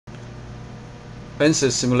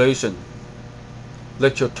ANSYS Simulation,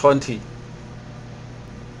 Lecture 20,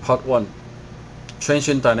 Part 1,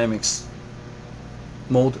 Transient Dynamics,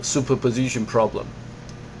 Mode Superposition Problem.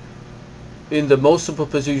 In the mode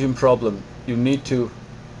superposition problem, you need to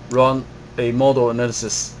run a model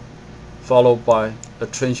analysis followed by a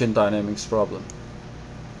transient dynamics problem.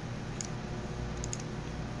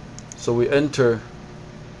 So we enter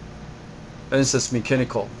ANSYS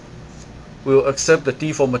Mechanical. We'll accept the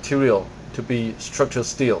default material to be structural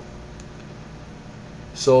steel.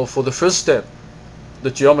 So for the first step, the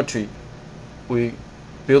geometry, we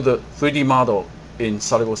build a 3D model in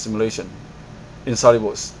SolidWorks simulation, in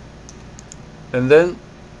SolidWorks. And then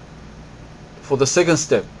for the second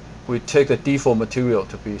step, we take the default material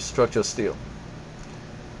to be structural steel.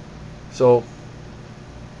 So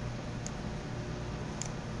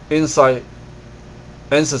inside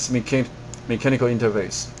ANSYS mechanical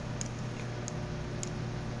interface,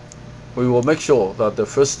 we will make sure that the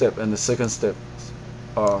first step and the second step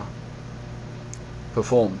are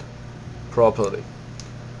performed properly.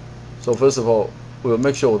 So first of all, we will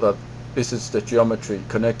make sure that this is the geometry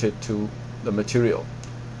connected to the material.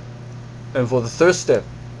 And for the third step,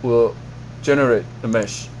 we'll generate a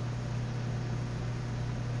mesh.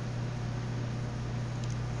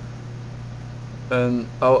 And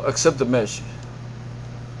I'll accept the mesh,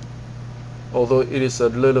 although it is a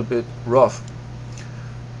little bit rough.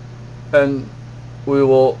 And we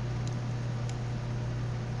will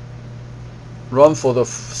run for the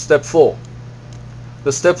step 4.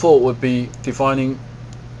 The step 4 would be defining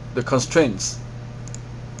the constraints.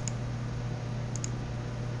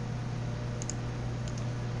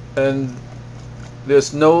 And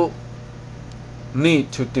there's no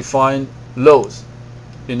need to define loads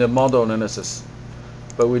in the model analysis,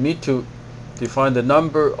 but we need to define the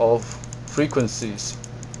number of frequencies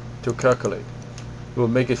to calculate. We'll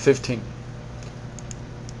make it 15,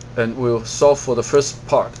 and we'll solve for the first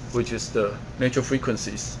part, which is the natural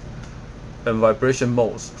frequencies and vibration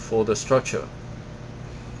modes for the structure.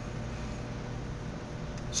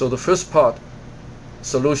 So the first part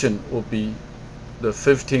solution will be the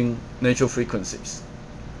 15 natural frequencies.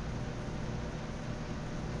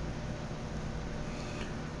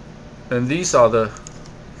 And these are the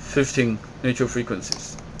 15 natural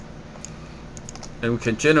frequencies. And we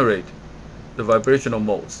can generate the vibrational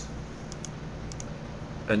modes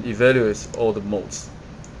and evaluate all the modes.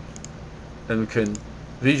 And we can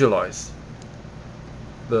visualize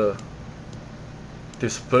the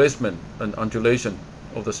displacement and undulation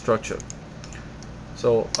of the structure.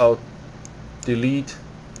 So I'll delete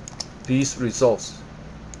these results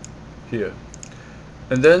here.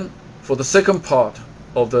 And then for the second part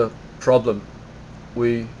of the problem,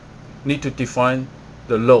 we need to define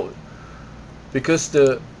the load, because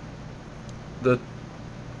the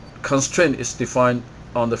constraint is defined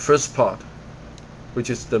on the first part,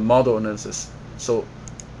 which is the model analysis. So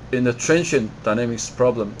in the transient dynamics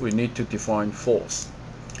problem, we need to define force.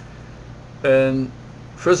 And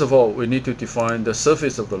first of all, we need to define the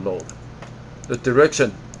surface of the load, the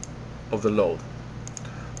direction of the load.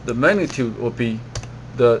 The magnitude will be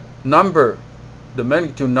the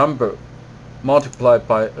magnitude number multiplied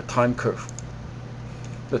by a time curve.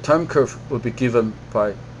 The time curve will be given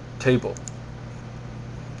by table.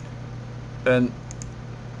 And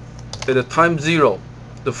at the time 0,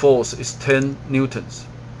 the force is 10 newtons.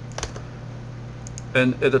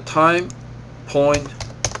 And at the time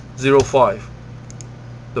 0.05,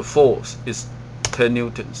 the force is 10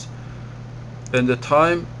 newtons. And the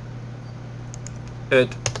time at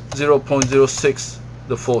 0.06,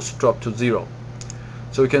 the force dropped to 0.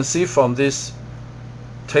 So we can see from this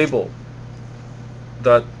table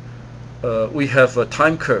that we have a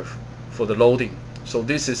time curve for the loading. So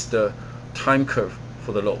this is the time curve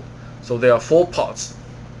for the load. So there are 4 parts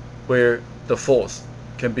where the force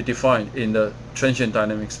can be defined in the transient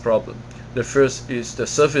dynamics problem. The first is the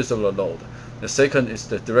surface of the load. The second is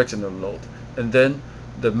the direction of the load. And then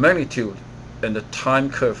the magnitude and the time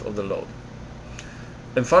curve of the load.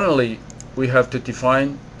 And finally, we have to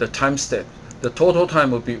define the time step. The total time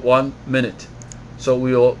will be 1 minute. So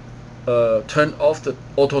we will turn off the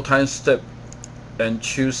auto time step and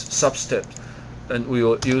choose sub-steps. And we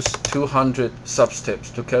will use 200 sub-steps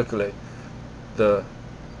to calculate the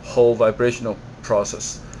whole vibrational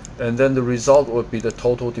process. And then the result will be the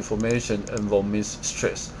total deformation and von Mises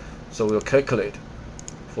stress. So we'll calculate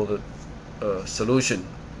for the solution.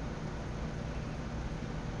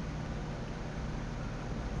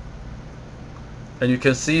 And you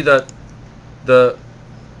can see that the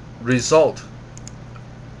result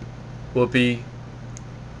will be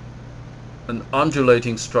an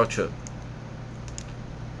undulating structure.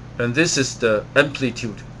 and this is the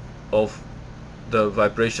amplitude of the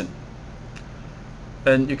vibration.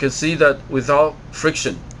 And you can see that without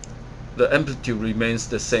friction, the amplitude remains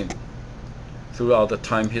the same throughout the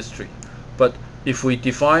time history. But if we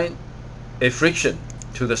define a friction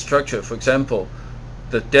to the structure, for example,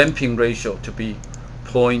 the damping ratio to be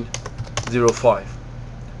 0.05,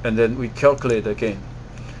 and then we calculate again.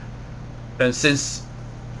 And since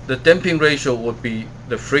the damping ratio would be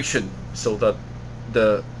the friction, so that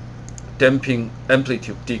the damping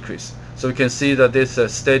amplitude decrease. So we can see that there's a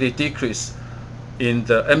steady decrease in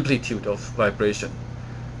the amplitude of vibration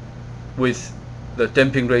with the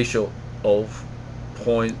damping ratio of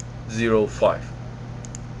 0.05.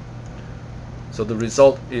 So the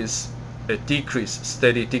result is a decrease,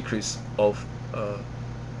 steady decrease of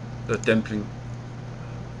the damping,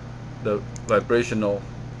 the vibrational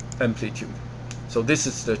amplitude. So this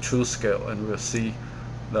is the true scale, and we'll see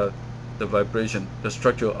that the vibration, the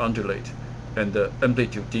structure will undulate, and the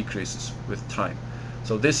amplitude decreases with time.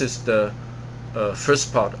 So this is the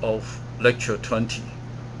first part of lecture 20,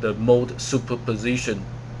 the mode superposition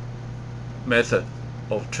method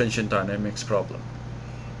of transient dynamics problem.